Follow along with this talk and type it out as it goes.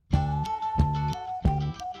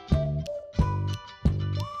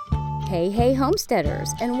Hey homesteaders,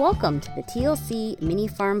 and welcome to the TLC Mini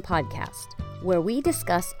Farm Podcast, where we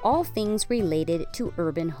discuss all things related to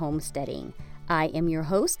urban homesteading. I am your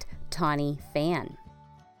host, Tawny Fan.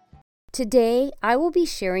 Today, I will be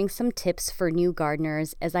sharing some tips for new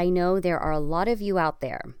gardeners, as I know there are a lot of you out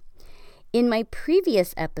there. In my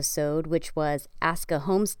previous episode, which was Ask a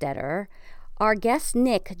Homesteader, our guest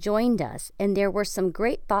Nick joined us, and there were some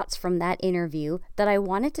great thoughts from that interview that I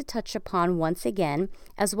wanted to touch upon once again,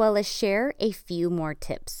 as well as share a few more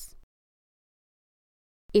tips.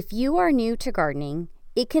 If you are new to gardening,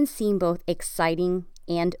 it can seem both exciting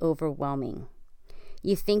and overwhelming.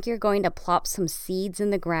 You think you're going to plop some seeds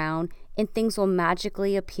in the ground and things will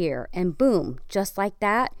magically appear, and boom, just like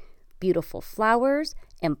that, beautiful flowers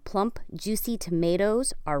and plump, juicy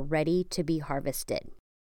tomatoes are ready to be harvested.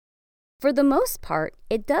 For the most part,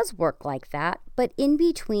 it does work like that, but in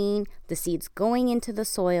between the seeds going into the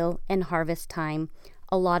soil and harvest time,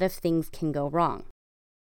 a lot of things can go wrong.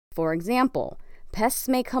 For example, pests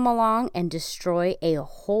may come along and destroy a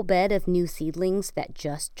whole bed of new seedlings that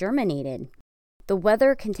just germinated. The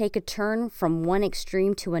weather can take a turn from one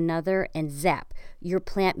extreme to another and zap, your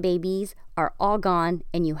plant babies are all gone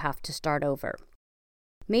and you have to start over.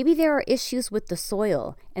 Maybe there are issues with the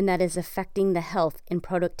soil, and that is affecting the health and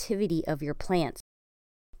productivity of your plants.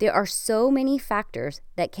 There are so many factors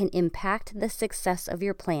that can impact the success of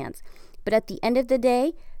your plants, but at the end of the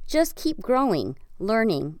day, just keep growing,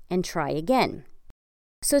 learning, and try again.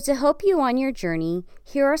 So to help you on your journey,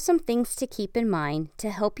 here are some things to keep in mind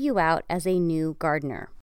to help you out as a new gardener.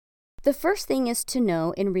 The first thing is to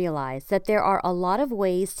know and realize that there are a lot of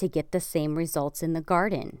ways to get the same results in the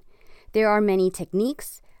garden. There are many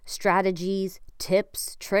techniques, strategies,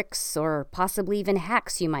 tips, tricks, or possibly even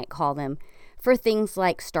hacks you might call them, for things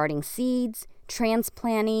like starting seeds,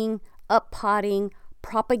 transplanting, uppotting,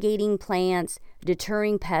 propagating plants,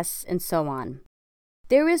 deterring pests, and so on.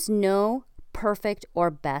 There is no perfect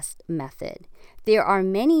or best method. There are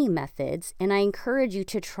many methods, and I encourage you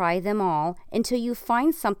to try them all until you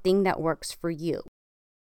find something that works for you.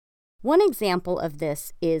 One example of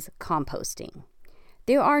this is composting.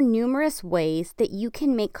 There are numerous ways that you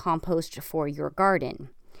can make compost for your garden.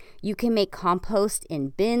 You can make compost in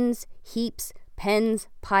bins, heaps, pens,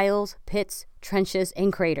 piles, pits, trenches,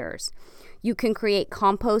 and craters. You can create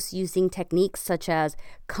compost using techniques such as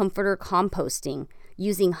comforter composting,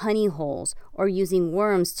 using honey holes, or using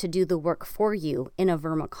worms to do the work for you in a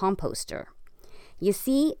vermicomposter. You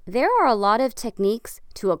see, there are a lot of techniques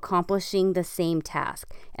to accomplishing the same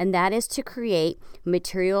task, and that is to create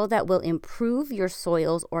material that will improve your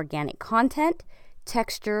soil's organic content,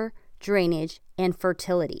 texture, drainage, and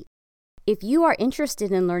fertility. If you are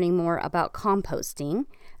interested in learning more about composting,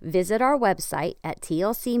 visit our website at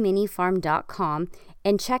tlcminifarm.com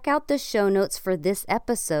and check out the show notes for this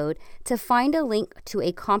episode to find a link to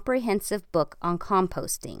a comprehensive book on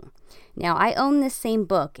composting. Now, I own this same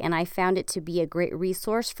book, and I found it to be a great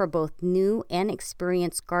resource for both new and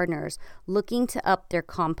experienced gardeners looking to up their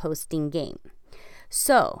composting game.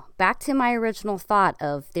 So, back to my original thought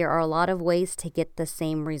of there are a lot of ways to get the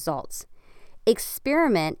same results.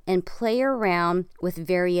 Experiment and play around with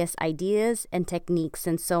various ideas and techniques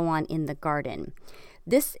and so on in the garden.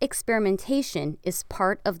 This experimentation is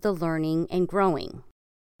part of the learning and growing.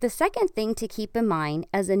 The second thing to keep in mind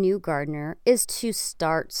as a new gardener is to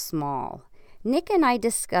start small. Nick and I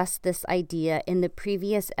discussed this idea in the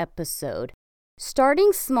previous episode.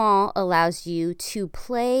 Starting small allows you to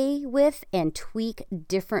play with and tweak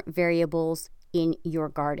different variables in your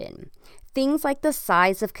garden. Things like the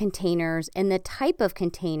size of containers and the type of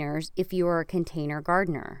containers if you are a container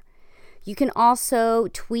gardener. You can also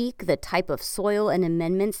tweak the type of soil and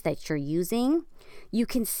amendments that you're using. You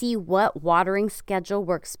can see what watering schedule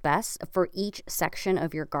works best for each section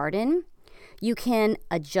of your garden. You can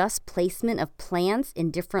adjust placement of plants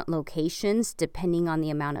in different locations depending on the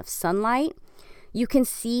amount of sunlight. You can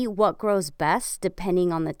see what grows best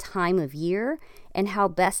depending on the time of year and how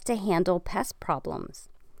best to handle pest problems.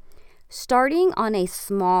 Starting on a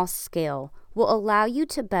small scale will allow you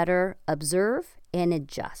to better observe and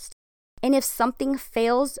adjust. And if something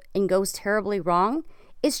fails and goes terribly wrong,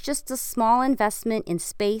 it's just a small investment in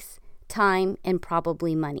space, time, and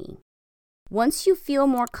probably money. Once you feel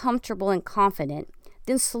more comfortable and confident,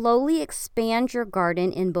 then slowly expand your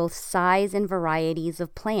garden in both size and varieties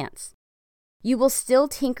of plants. You will still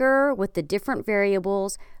tinker with the different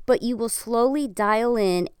variables, but you will slowly dial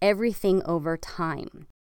in everything over time.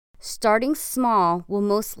 Starting small will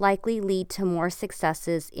most likely lead to more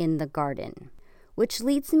successes in the garden, which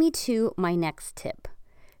leads me to my next tip.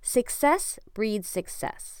 Success breeds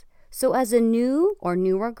success. So as a new or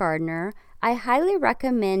newer gardener, I highly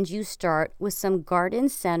recommend you start with some garden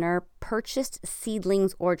center purchased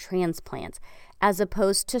seedlings or transplants, as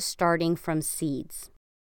opposed to starting from seeds.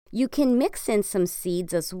 You can mix in some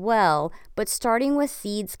seeds as well, but starting with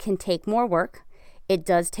seeds can take more work. It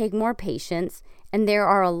does take more patience, and there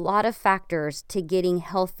are a lot of factors to getting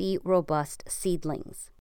healthy, robust seedlings.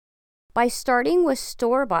 By starting with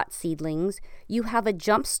store-bought seedlings, you have a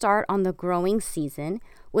jump start on the growing season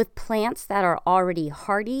with plants that are already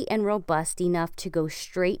hardy and robust enough to go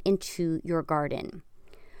straight into your garden.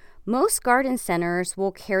 Most garden centers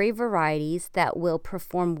will carry varieties that will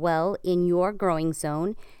perform well in your growing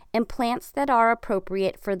zone and plants that are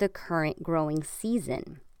appropriate for the current growing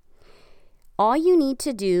season. All you need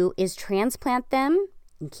to do is transplant them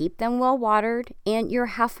and keep them well watered, and you're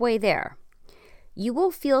halfway there. You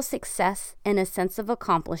will feel success and a sense of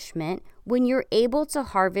accomplishment when you're able to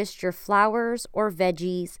harvest your flowers or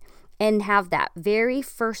veggies and have that very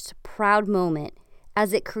first proud moment,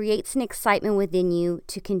 as it creates an excitement within you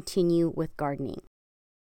to continue with gardening.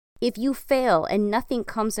 If you fail and nothing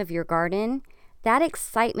comes of your garden, that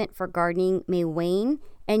excitement for gardening may wane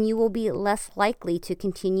and you will be less likely to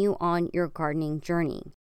continue on your gardening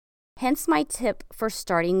journey. Hence my tip for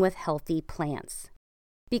starting with healthy plants.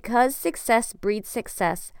 Because success breeds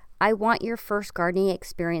success, I want your first gardening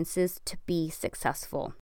experiences to be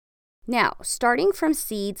successful. Now, starting from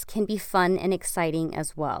seeds can be fun and exciting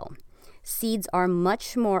as well. Seeds are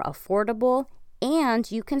much more affordable, and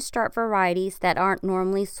you can start varieties that aren't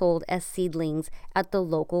normally sold as seedlings at the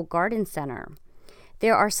local garden center.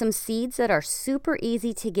 There are some seeds that are super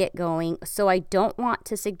easy to get going, so I don't want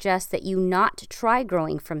to suggest that you not try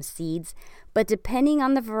growing from seeds, but depending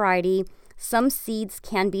on the variety, some seeds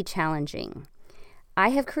can be challenging. I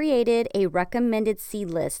have created a recommended seed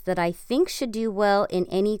list that I think should do well in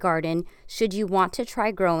any garden should you want to try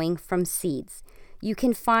growing from seeds. You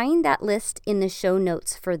can find that list in the show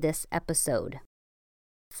notes for this episode.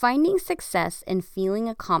 Finding success and feeling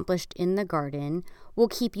accomplished in the garden will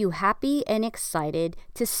keep you happy and excited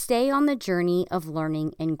to stay on the journey of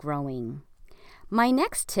learning and growing. My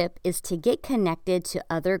next tip is to get connected to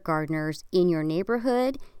other gardeners in your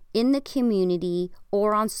neighborhood, in the community,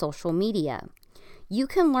 or on social media. You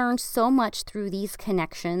can learn so much through these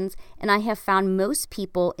connections, and I have found most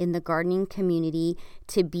people in the gardening community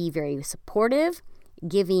to be very supportive,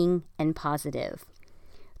 giving, and positive.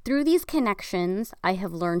 Through these connections, I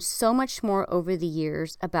have learned so much more over the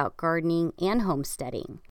years about gardening and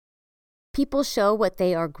homesteading. People show what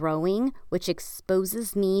they are growing, which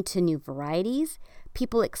exposes me to new varieties.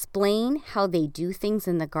 People explain how they do things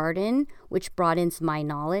in the garden, which broadens my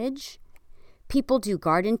knowledge. People do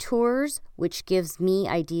garden tours, which gives me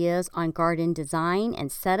ideas on garden design and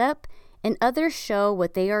setup, and others show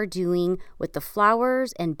what they are doing with the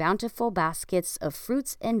flowers and bountiful baskets of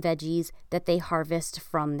fruits and veggies that they harvest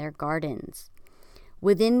from their gardens.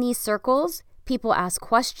 Within these circles, people ask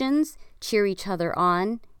questions, cheer each other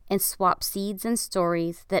on, and swap seeds and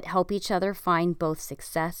stories that help each other find both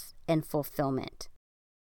success and fulfillment.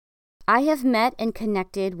 I have met and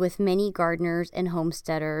connected with many gardeners and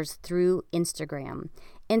homesteaders through Instagram,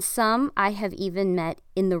 and some I have even met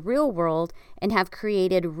in the real world and have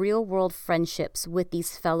created real-world friendships with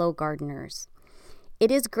these fellow gardeners.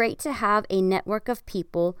 It is great to have a network of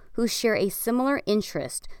people who share a similar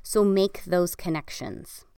interest, so make those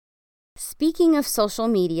connections. Speaking of social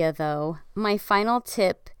media, though, my final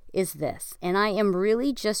tip is this, and I am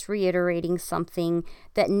really just reiterating something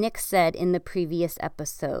that Nick said in the previous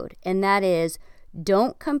episode, and that is,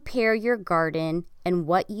 don't compare your garden and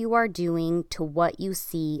what you are doing to what you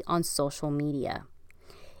see on social media.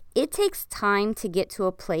 It takes time to get to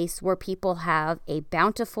a place where people have a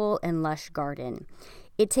bountiful and lush garden.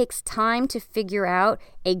 It takes time to figure out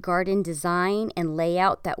a garden design and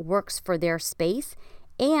layout that works for their space,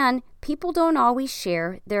 and people don't always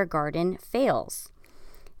share their garden fails.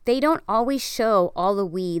 They don't always show all the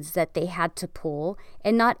weeds that they had to pull,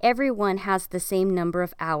 and not everyone has the same number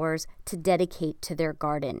of hours to dedicate to their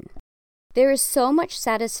garden. There is so much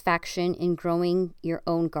satisfaction in growing your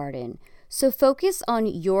own garden, so focus on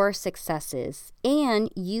your successes and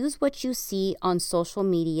use what you see on social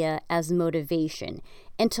media as motivation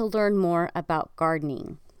and to learn more about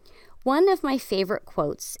gardening. One of my favorite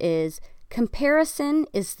quotes is, "Comparison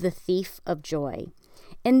is the thief of joy."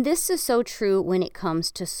 And this is so true when it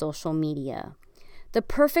comes to social media. The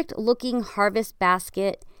perfect-looking harvest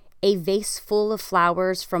basket, a vase full of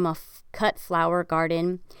flowers from a cut flower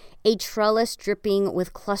garden, a trellis dripping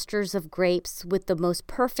with clusters of grapes with the most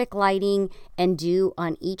perfect lighting and dew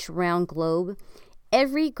on each round globe.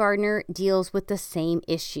 Every gardener deals with the same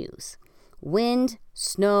issues: wind,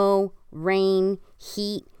 snow, rain,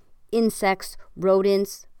 heat, insects,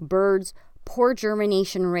 rodents, birds, poor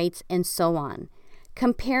germination rates, and so on.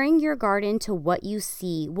 Comparing your garden to what you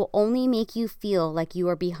see will only make you feel like you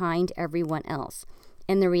are behind everyone else.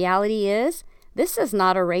 And the reality is, this is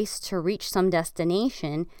not a race to reach some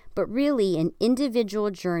destination, but really an individual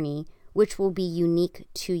journey which will be unique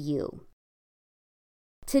to you.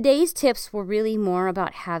 Today's tips were really more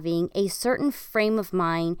about having a certain frame of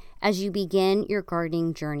mind as you begin your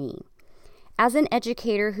gardening journey. As an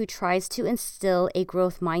educator who tries to instill a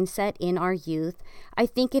growth mindset in our youth, I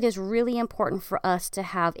think it is really important for us to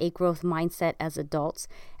have a growth mindset as adults,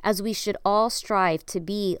 as we should all strive to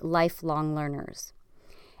be lifelong learners.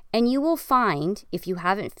 And you will find, if you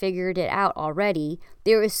haven't figured it out already,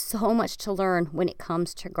 there is so much to learn when it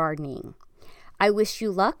comes to gardening. I wish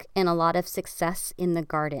you luck and a lot of success in the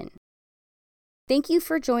garden. Thank you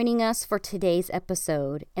for joining us for today's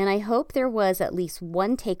episode, and I hope there was at least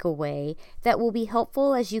one takeaway that will be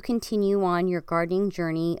helpful as you continue on your gardening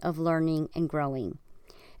journey of learning and growing.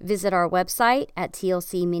 Visit our website at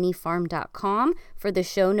tlcminifarm.com for the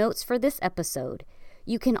show notes for this episode.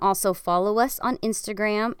 You can also follow us on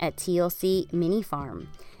Instagram at TLC Mini Farm.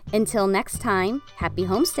 Until next time, happy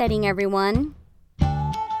homesteading, everyone!